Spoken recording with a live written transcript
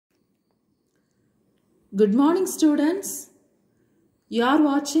Good morning, students. You are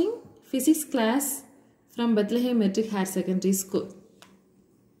watching physics class from Bethlehem Metric Higher Secondary School.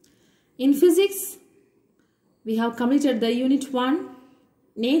 In physics, we have completed the unit 1,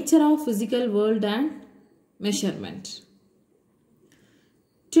 Nature of Physical World and Measurement.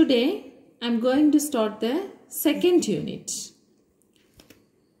 Today, I am going to start the second unit,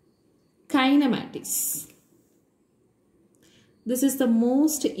 Kinematics. This is the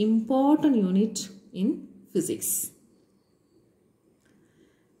most important unit in physics.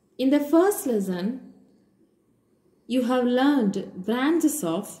 In the first lesson, you have learned branches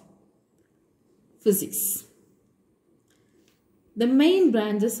of physics. The main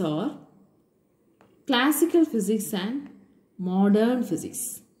branches are classical physics and modern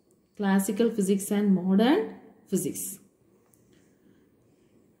physics. Classical physics and modern physics.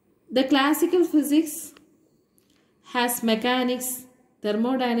 The classical physics has mechanics,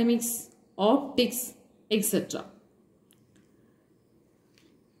 thermodynamics, optics, etc.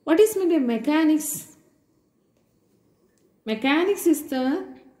 What is meant by mechanics? Mechanics is the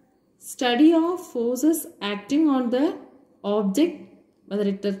study of forces acting on the object, whether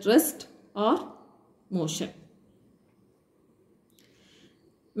it is rest or motion.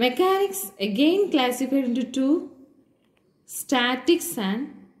 Mechanics again classified into two, statics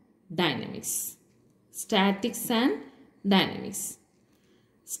and dynamics. Statics and dynamics.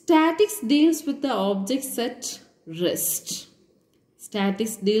 Statics deals with the objects at rest.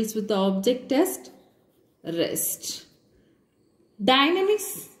 Statics deals with the object at rest.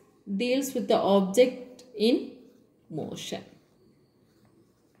 Dynamics deals with the object in motion.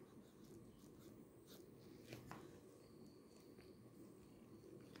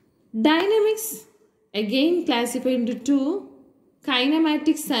 Dynamics again classified into two,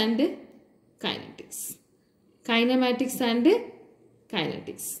 kinematics and kinetics. Kinematics and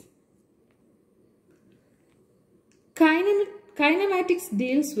kinetics. Kinematics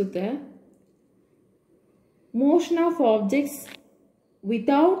deals with the motion of objects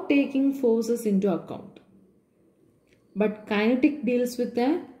without taking forces into account. But kinetic deals with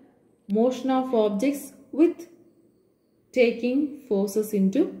the motion of objects with taking forces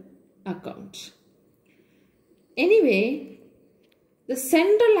into account. Anyway, the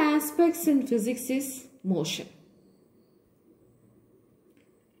central aspects in physics is motion.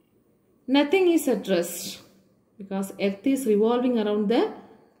 Nothing is at rest because Earth is revolving around the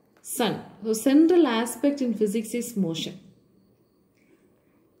Sun. So, central aspect in physics is motion.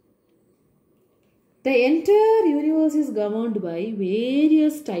 The entire universe is governed by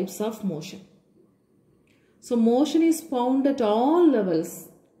various types of motion. So, motion is found at all levels,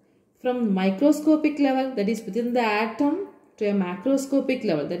 from microscopic level, that is within the atom, to a macroscopic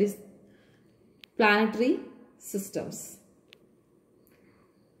level, that is planetary systems.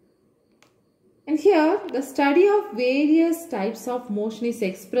 And here the study of various types of motion is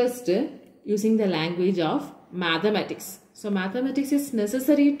expressed using the language of mathematics. So mathematics is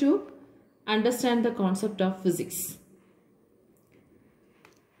necessary to understand the concept of physics.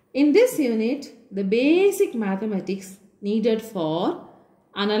 In this unit, the basic mathematics needed for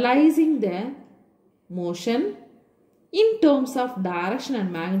analyzing the motion in terms of direction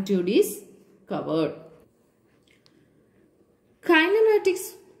and magnitude is covered.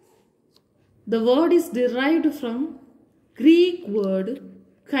 Kinematics, the word is derived from Greek word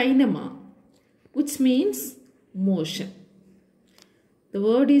kinema, which means motion. The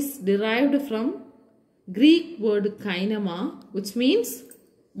word is derived from Greek word kinema, which means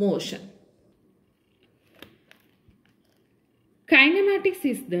motion. Kinematics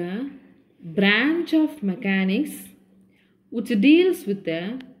is the branch of mechanics which deals with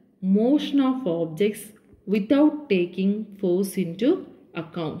the motion of objects without taking force into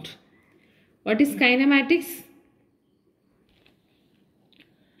account. What is kinematics?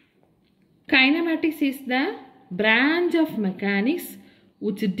 Kinematics is the branch of mechanics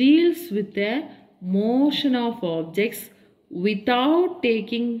which deals with the motion of objects without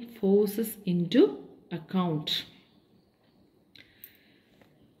taking forces into account.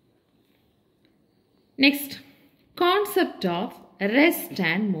 Next, concept of rest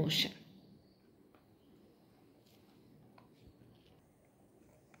and motion.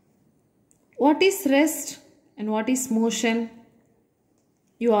 What is rest and what is motion?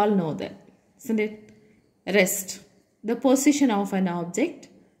 You all know that, isn't it? Rest, the position of an object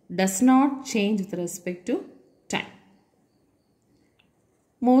does not change with respect to time.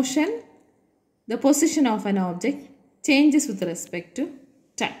 Motion, the position of an object changes with respect to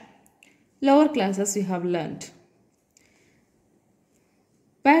time. Lower classes you have learned.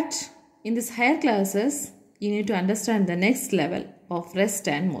 But in these higher classes, you need to understand the next level of rest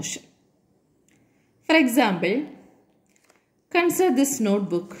and motion. For example, consider this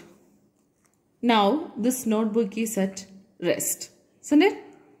notebook. Now this notebook is at rest, isn't it?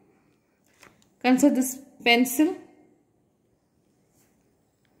 Consider this pencil.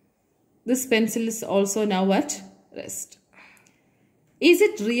 This pencil is also now at rest. Is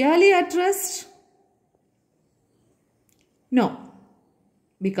it really at rest? No,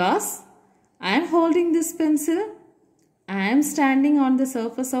 because I am holding this pencil. I am standing on the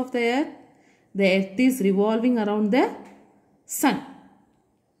surface of the earth. The earth is revolving around the sun.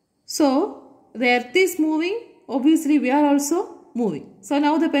 So, the earth is moving. Obviously, we are also moving. So,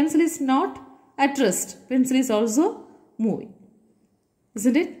 now the pencil is not at rest. Pencil is also moving.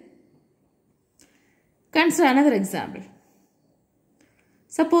 Isn't it? Consider another example.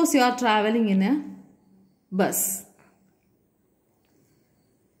 Suppose you are traveling in a bus.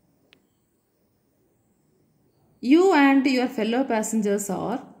 You and your fellow passengers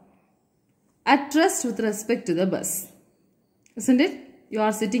are at rest with respect to the bus. Isn't it? You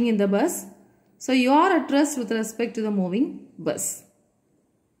are sitting in the bus. So you are at rest with respect to the moving bus.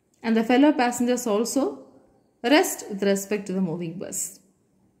 And the fellow passengers also rest with respect to the moving bus.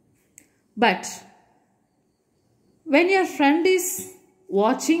 But when your friend is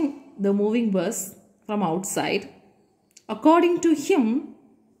watching the moving bus from outside, according to him,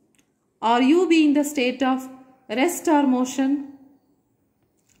 are you be in the state of rest or motion?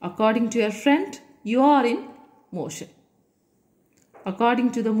 According to your friend, you are in motion.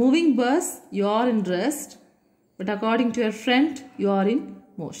 According to the moving bus, you are in rest. But according to your friend, you are in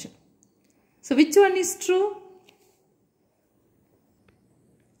motion. So which one is true?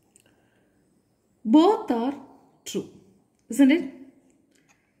 Both are true, isn't it?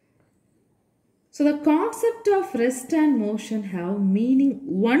 So the concept of rest and motion have meaning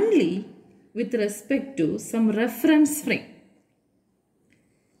only with respect to some reference frame.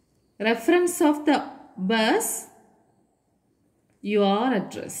 Reference of the bus, you are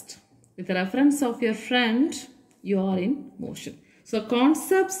at rest. With the reference of your friend, you are in motion. So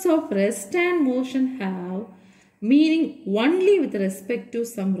concepts of rest and motion have meaning only with respect to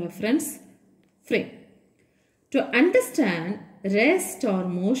some reference frame. To understand rest or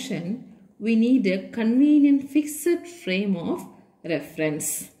motion, we need a convenient fixed frame of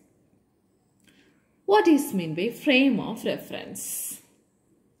reference. What is meant by frame of reference?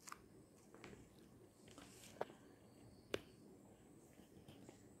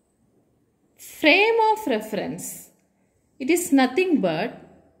 Frame of reference, it is nothing but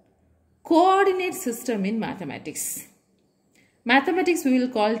coordinate system in mathematics. Mathematics we will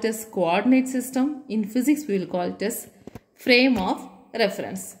call it as coordinate system. In physics we will call it as frame of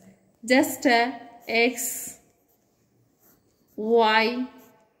reference. Just x, y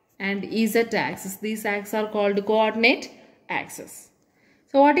and z axis. These axes are called coordinate axes.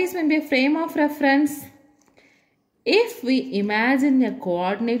 So what is meant by frame of reference? If we imagine a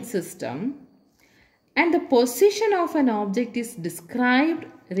coordinate system and the position of an object is described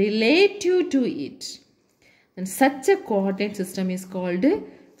relative to it, then such a coordinate system is called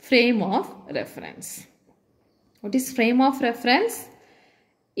frame of reference. What is frame of reference?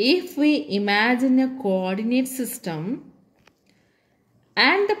 If we imagine a coordinate system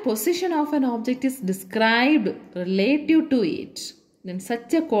and the position of an object is described relative to it, then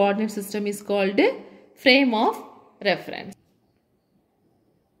such a coordinate system is called frame of reference.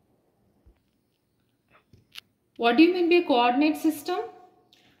 What do you mean by coordinate system?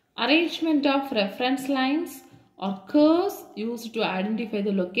 Arrangement of reference lines or curves used to identify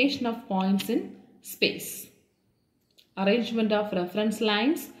the location of points in space. Arrangement of reference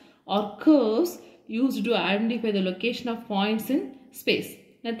lines or curves used to identify the location of points in space.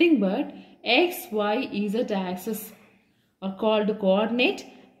 Nothing but x, y, z axis are called coordinate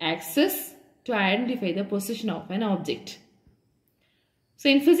axis to identify the position of an object. So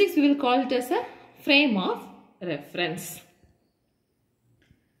in physics we will call it as a frame of reference.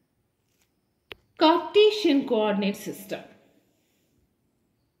 Cartesian coordinate system.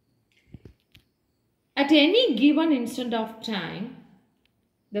 At any given instant of time,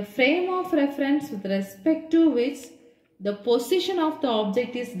 the frame of reference with respect to which the position of the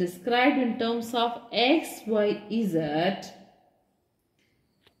object is described in terms of x, y, z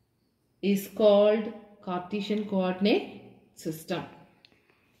is called Cartesian coordinate system.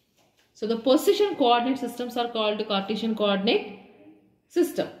 So the position coordinate systems are called Cartesian coordinate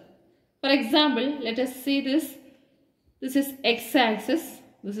system. For example, let us see this. This is x-axis,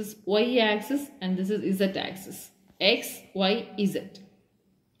 this is y-axis and this is z-axis. X, y, z.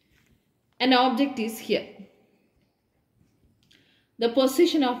 An object is here. The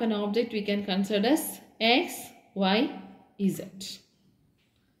position of an object we can consider as x, y, z.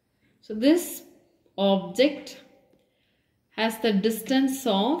 So this object has the distance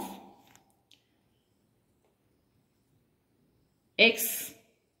of x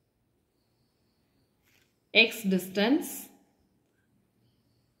distance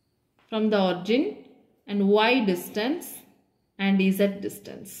from the origin and y distance and z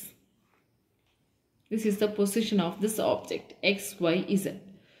distance. This is the position of this object x, y, z.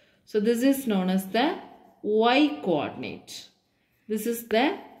 So this is known as the y coordinate. This is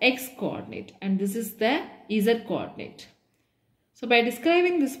the x coordinate and this is the z coordinate. So by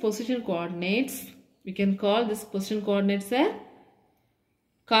describing this position coordinates, we can call this position coordinates a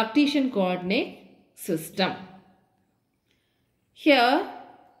Cartesian coordinate system. Here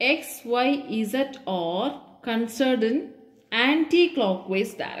x, y, z are considered in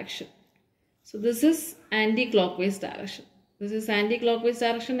anti-clockwise direction. So this is anti-clockwise direction. This is anti-clockwise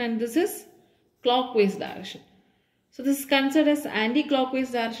direction and this is clockwise direction. So this is considered as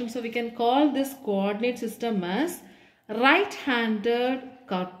anti-clockwise direction. So we can call this coordinate system as right-handed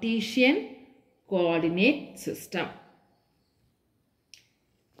Cartesian coordinate system.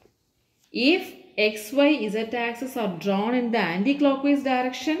 If x, y, z axes are drawn in the anti-clockwise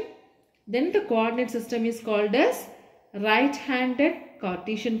direction, then the coordinate system is called as right-handed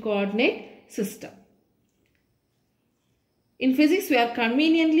Cartesian coordinate system. In physics, we are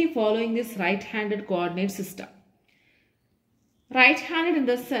conveniently following this right-handed coordinate system. Right-handed in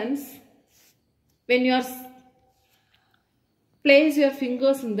the sense, when you are place your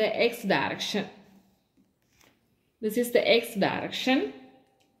fingers in the x direction. This is the x direction.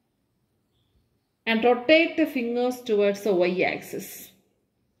 And rotate the fingers towards the y axis.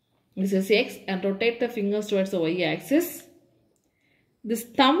 This is x and rotate the fingers towards the y axis. This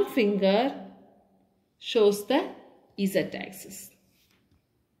thumb finger shows the z axis.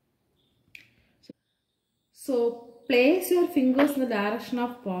 So place your fingers in the direction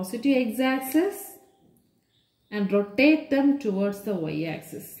of positive x axis and rotate them towards the y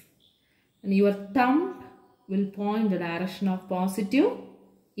axis. And your thumb will point the direction of positive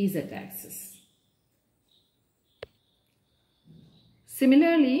z axis.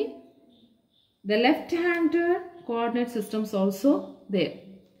 Similarly, the left-handed coordinate system is also there.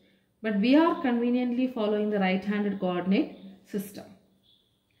 But we are conveniently following the right-handed coordinate system.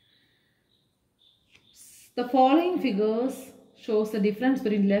 The following figures shows the difference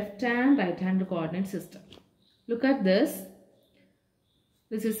between left and right-handed coordinate system. Look at this.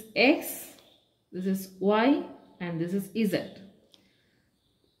 This is x, this is y, and this is z.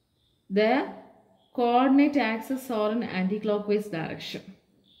 The coordinate axes are in anti-clockwise direction.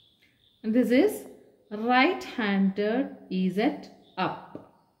 And this is right-handed z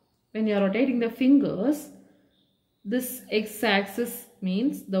up. When you are rotating the fingers, this x-axis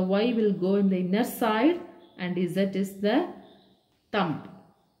means the y will go in the inner side and z is the thumb.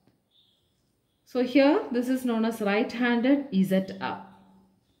 So here this is known as right-handed z up.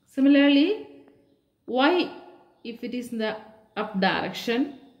 Similarly, y, if it is in the up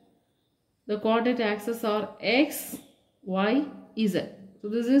direction, the coordinate axes are x, y, z. So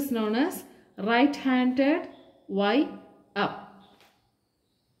this is known as right-handed y up.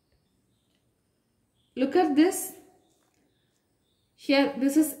 Look at this. Here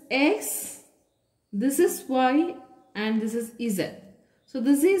this is x, this is y, and this is z. So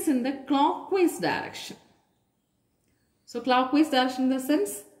this is in the clockwise direction. So clockwise direction in the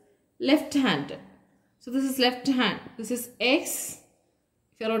sense left-handed. So this is left hand. This is x.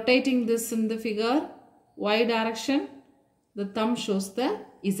 If you are rotating this in the figure, y direction, the thumb shows the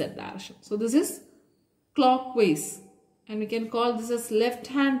z direction. So this is clockwise and we can call this as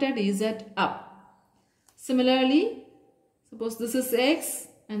left-handed z up. Similarly, suppose this is x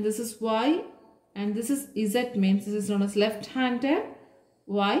and this is y and this is z, means this is known as left-handed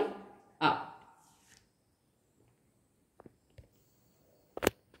y up.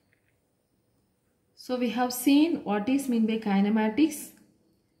 So we have seen what is meant by kinematics,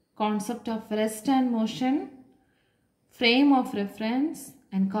 concept of rest and motion, frame of reference,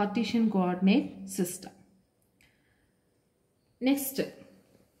 and Cartesian coordinate system. Next,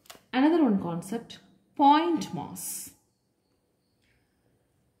 another one concept, point mass.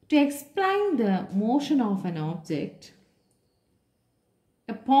 To explain the motion of an object,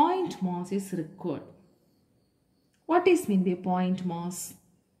 a point mass is required. What is meant by point mass?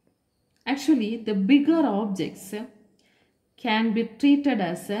 Actually, the bigger objects can be treated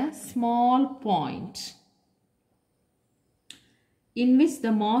as a small point in which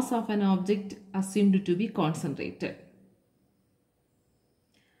the mass of an object assumed to be concentrated.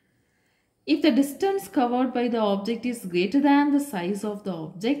 If the distance covered by the object is greater than the size of the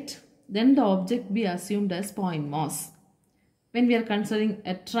object, then the object be assumed as point mass. When we are considering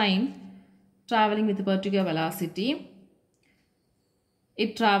a train traveling with a particular velocity.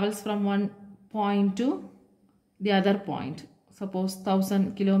 It travels from one point to the other point. Suppose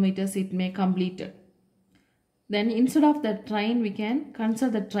 1000 kilometers it may complete it. Then instead of the train, we can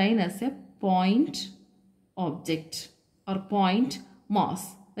consider the train as a point object or point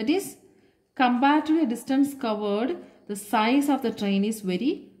mass. That is, compared to a distance covered, the size of the train is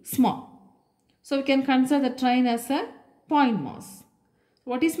very small. So we can consider the train as a point mass.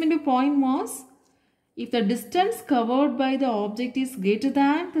 What is meant by point mass? If the distance covered by the object is greater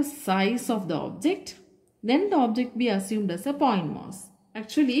than the size of the object, then the object be assumed as a point mass.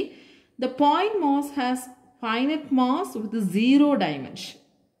 Actually, the point mass has finite mass with 0 dimension.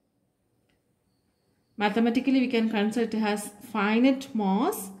 Mathematically, we can consider it as finite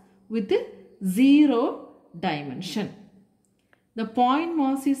mass with 0 dimension. The point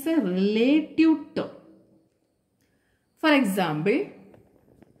mass is a relative term. For example,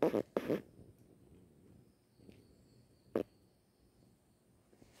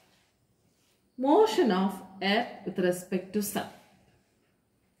 motion of Earth with respect to Sun.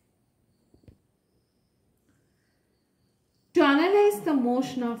 To analyze the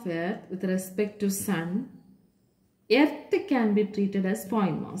motion of Earth with respect to Sun, Earth can be treated as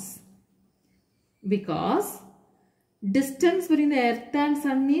point mass because distance between the Earth and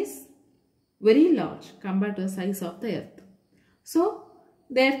Sun is very large compared to the size of the Earth. So,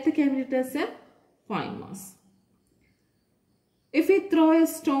 the Earth can be treated as a point mass. If we throw a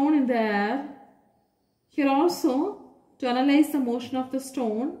stone in the air, here also, to analyze the motion of the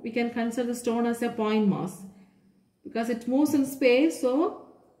stone, we can consider the stone as a point mass because it moves in space. So,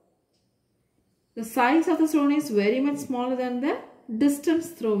 the size of the stone is very much smaller than the distance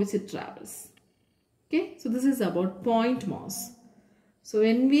through which it travels. Okay, so this is about point mass. So,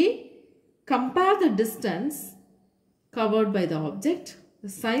 when we compare the distance covered by the object, the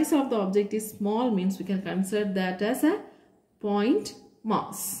size of the object is small, means we can consider that as a point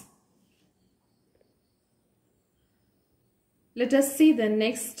mass. Let us see the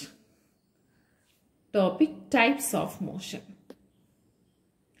next topic, types of motion.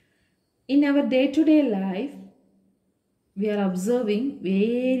 In our day-to-day life, we are observing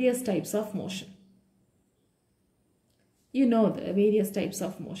various types of motion. You know the various types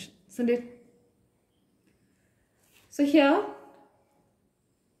of motion, isn't it? So here,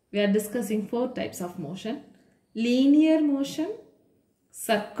 we are discussing 4 types of motion. Linear motion,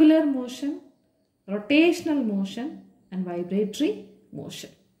 circular motion, rotational motion, and vibratory motion.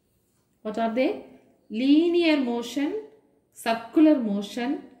 What are they? Linear motion, circular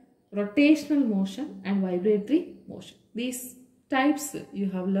motion, rotational motion, and vibratory motion. These types you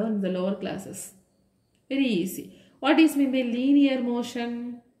have learned in the lower classes. Very easy. What is meant by linear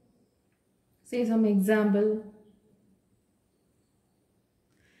motion? Say some example.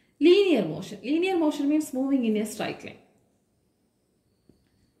 Linear motion. Linear motion means moving in a straight line.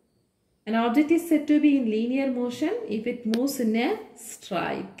 An object is said to be in linear motion if it moves in a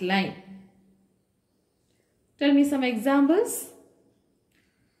straight line. Tell me some examples.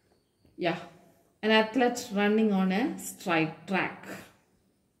 Yeah, an athlete running on a straight track.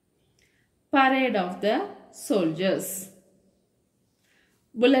 Parade of the soldiers.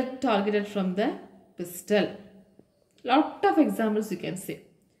 Bullet targeted from the pistol. Lot of examples you can say.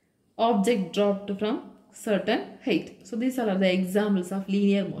 Object dropped from certain height. So these are the examples of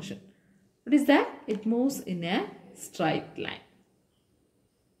linear motion. What is that? It moves in a straight line.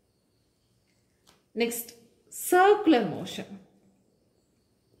 Next, circular motion.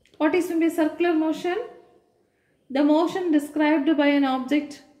 What is meant by circular motion? The motion described by an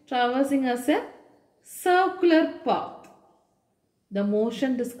object traversing as a circular path. The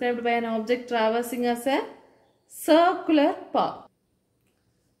motion described by an object traversing as a circular path.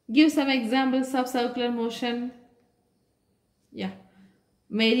 Give some examples of circular motion. Yeah.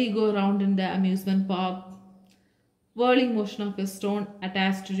 Merry-go-round in the amusement park, whirling motion of a stone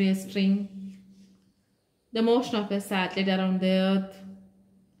attached to a string, the motion of a satellite around the earth,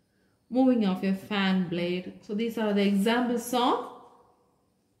 moving of a fan blade. So these are the examples of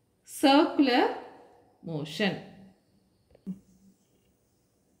circular motion.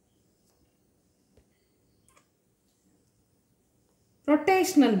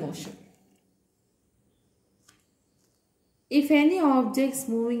 Rotational motion. If any object is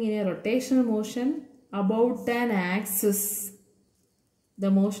moving in a rotational motion about an axis, the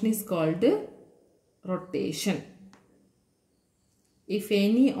motion is called rotation. If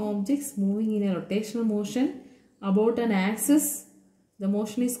any object is moving in a rotational motion about an axis, the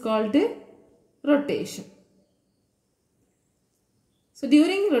motion is called rotation. So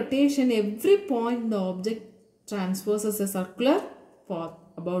during rotation, every point in the object transverses a circular path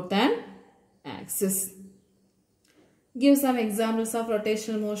about an axis. Give some examples of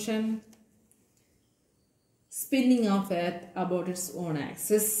rotational motion. Spinning of Earth about its own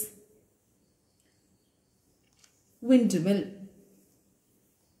axis. Windmill.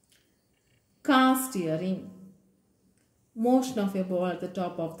 Car steering. Motion of a ball at the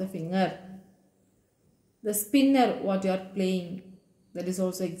top of the finger. The spinner what you are playing, that is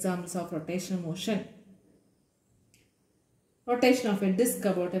also examples of rotational motion. Rotation of a disc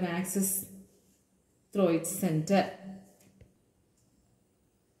about an axis through its center.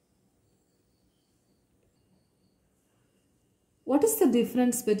 What is the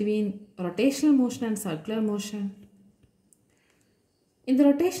difference between rotational motion and circular motion? In the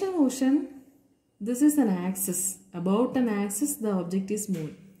rotational motion, this is an axis. About an axis, the object is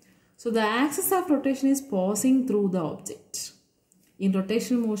moving. So the axis of rotation is passing through the object. In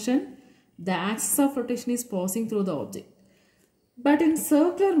rotational motion, the axis of rotation is passing through the object. But in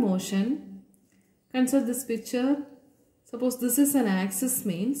circular motion, consider this picture. Suppose this is an axis,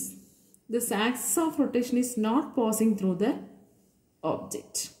 means this axis of rotation is not passing through the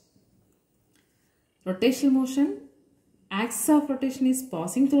object. Rotational motion, axis of rotation is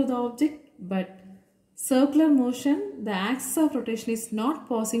passing through the object, but circular motion, the axis of rotation is not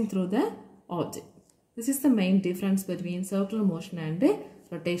passing through the object. This is the main difference between circular motion and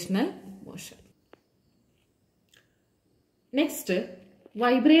rotational motion. Next,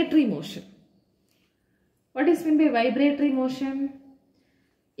 vibratory motion. What is meant by vibratory motion?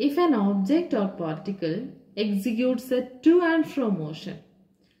 If an object or particle executes a to and fro motion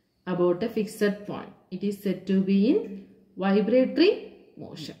about a fixed point, it is said to be in vibratory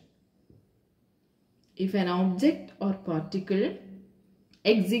motion. If an object or particle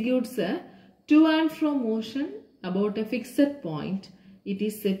executes a to and fro motion about a fixed point, it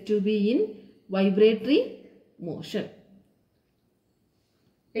is said to be in vibratory motion.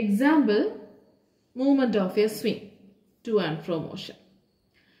 Example, movement of a swing, to and fro motion.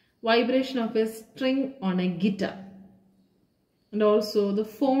 Vibration of a string on a guitar. And also the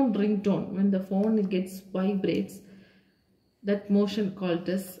phone ringtone, when the phone vibrates, that motion called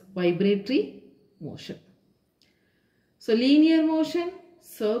as vibratory motion. So linear motion,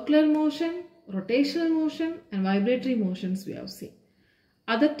 circular motion, rotational motion and vibratory motions we have seen.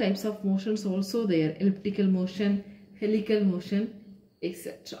 Other types of motions also there, elliptical motion, helical motion,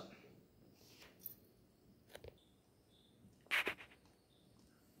 etc.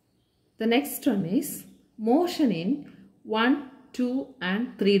 The next one is motion in 1, 2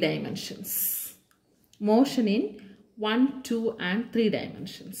 and 3 dimensions. Motion in 1, 2 and 3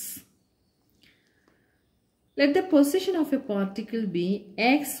 dimensions. Let the position of a particle be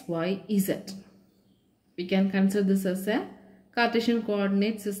x, y, z. We can consider this as a Cartesian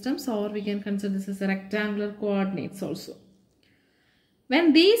coordinate systems, or we can consider this as a rectangular coordinates also.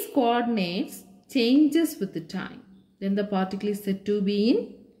 When these coordinates changes with the time, then the particle is said to be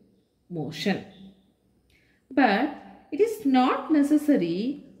in motion. But it is not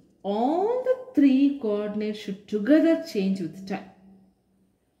necessary all the 3 coordinates should together change with time.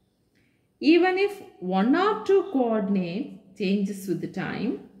 Even if 1 or 2 coordinate changes with the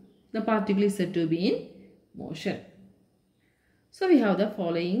time, the particle is said to be in motion. So we have the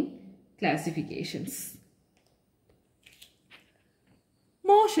following classifications.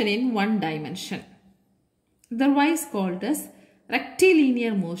 Motion in 1 dimension, otherwise called as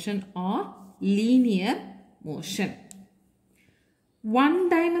rectilinear motion or linear motion.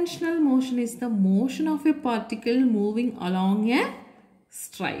 1-dimensional motion is the motion of a particle moving along a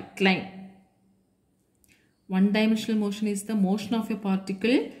straight line. 1-dimensional motion is the motion of a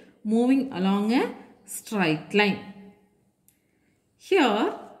particle moving along a straight line.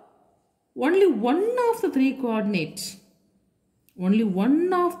 Here, only one of the 3 coordinates, only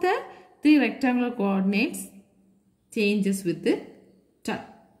one of the 3 rectangular coordinates changes with the time.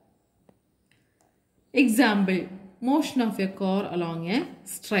 Example, motion of a car along a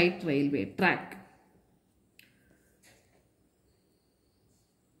straight railway track.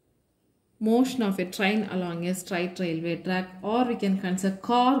 Motion of a train along a straight railway track, or we can consider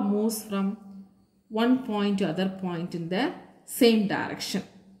car moves from one point to other point in the same direction.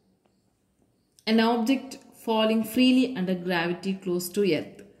 An object falling freely under gravity close to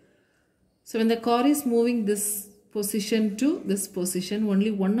earth. So when the car is moving this position to this position,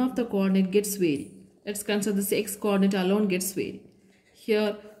 only one of the coordinate gets varied. Let's consider this x coordinate alone gets varied.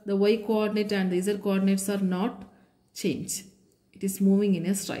 Here the y coordinate and the z coordinates are not changed. It is moving in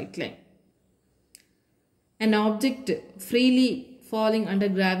a straight line. An object freely falling under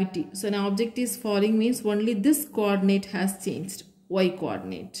gravity. So an object is falling means only this coordinate has changed, y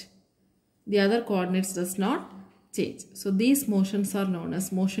coordinate. The other coordinates does not change. So these motions are known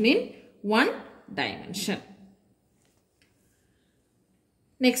as motion in one dimension.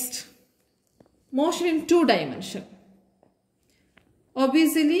 Next, motion in two dimension.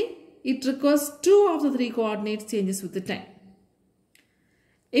 Obviously, it requires two of the three coordinates changes with the time.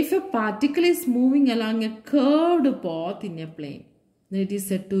 If a particle is moving along a curved path in a plane, then it is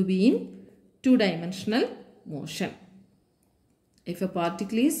said to be in two-dimensional motion. If a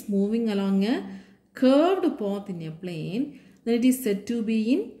particle is moving along a curved path in a plane, then it is said to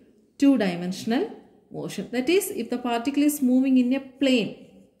be in two-dimensional motion. That is, if the particle is moving in a plane,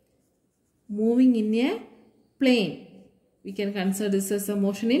 we can consider this as a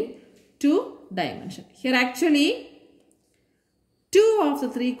motion in two dimension. Here actually, two of the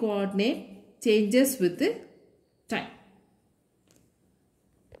three coordinate changes with the time.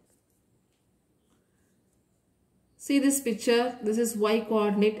 See this picture, this is y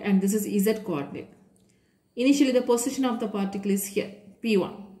coordinate and this is z coordinate. Initially the position of the particle is here,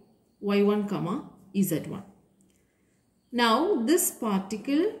 P1, y1, z1. Now this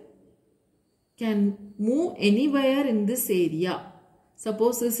particle can move anywhere in this area.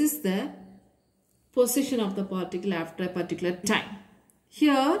 Suppose this is the position of the particle after a particular time.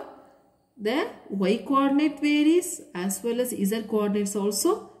 Here the y coordinate varies as well as z coordinates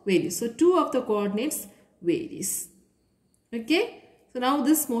also varies. So two of the coordinates varies. Okay. So now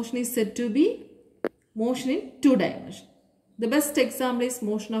this motion is said to be motion in two dimension. The best example is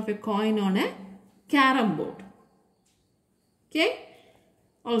motion of a coin on a carom board. Okay.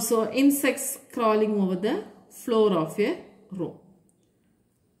 Also insects crawling over the floor of a room.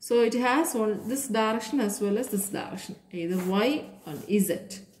 So it has on this direction as well as this direction, either y or z.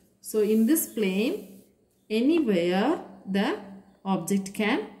 So in this plane, anywhere the object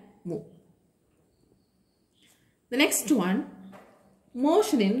can move. The next one,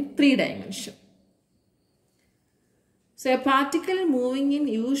 motion in three dimension. So a particle moving in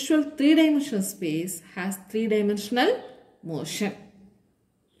usual three-dimensional space has three-dimensional motion.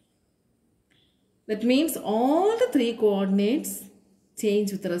 That means all the three coordinates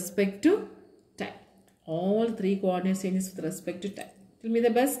change with respect to time. All three coordinates changes with respect to time. Tell me the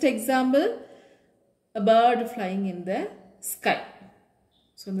best example, a bird flying in the sky.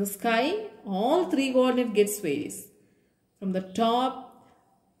 So in the sky, all three coordinate gets varies. From the top,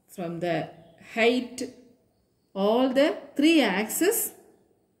 from the height, all the three axes,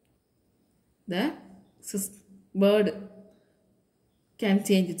 the bird can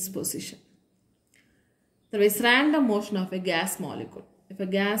change its position. There is random motion of a gas molecule. If a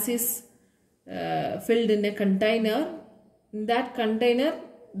gas is filled in a container, in that container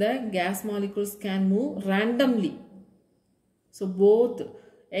the gas molecules can move randomly. So both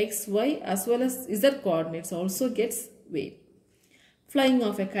x, y as well as z coordinates also gets varied. Flying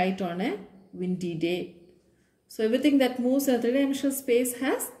of a kite on a windy day. So everything that moves in a three-dimensional space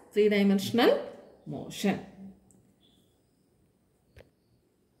has three-dimensional motion.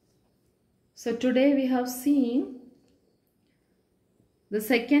 So today we have seen the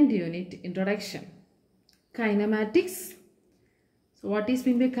second unit, introduction, kinematics. So what is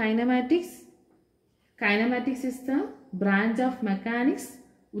meant by kinematics? Kinematics is the branch of mechanics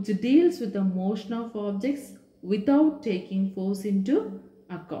which deals with the motion of objects without taking force into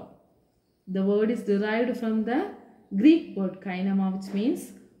account. The word is derived from the Greek word kinema, which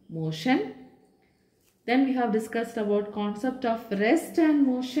means motion. Then we have discussed about concept of rest and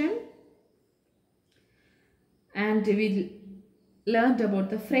motion. And we learned about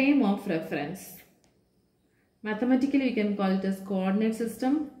the frame of reference. Mathematically, we can call it as coordinate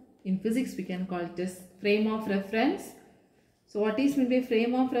system. In physics, we can call it as frame of reference. So what is meant by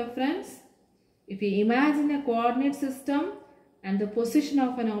frame of reference? If we imagine a coordinate system and the position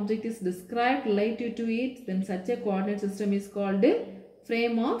of an object is described relative to it, then such a coordinate system is called a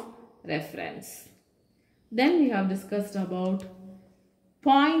frame of reference. Then we have discussed about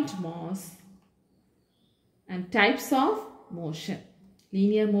point mass and types of motion.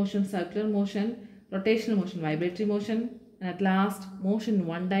 Linear motion, circular motion, rotational motion, vibratory motion, and at last motion in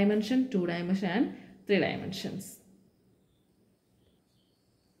one dimension, two dimension and three dimensions.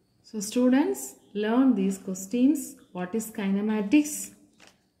 So students, learn these questions. What is kinematics?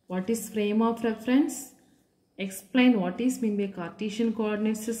 What is frame of reference? Explain what is meant by Cartesian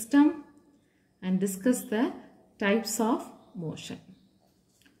coordinate system and discuss the types of motion.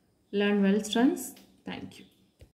 Learn well, students. Thank you.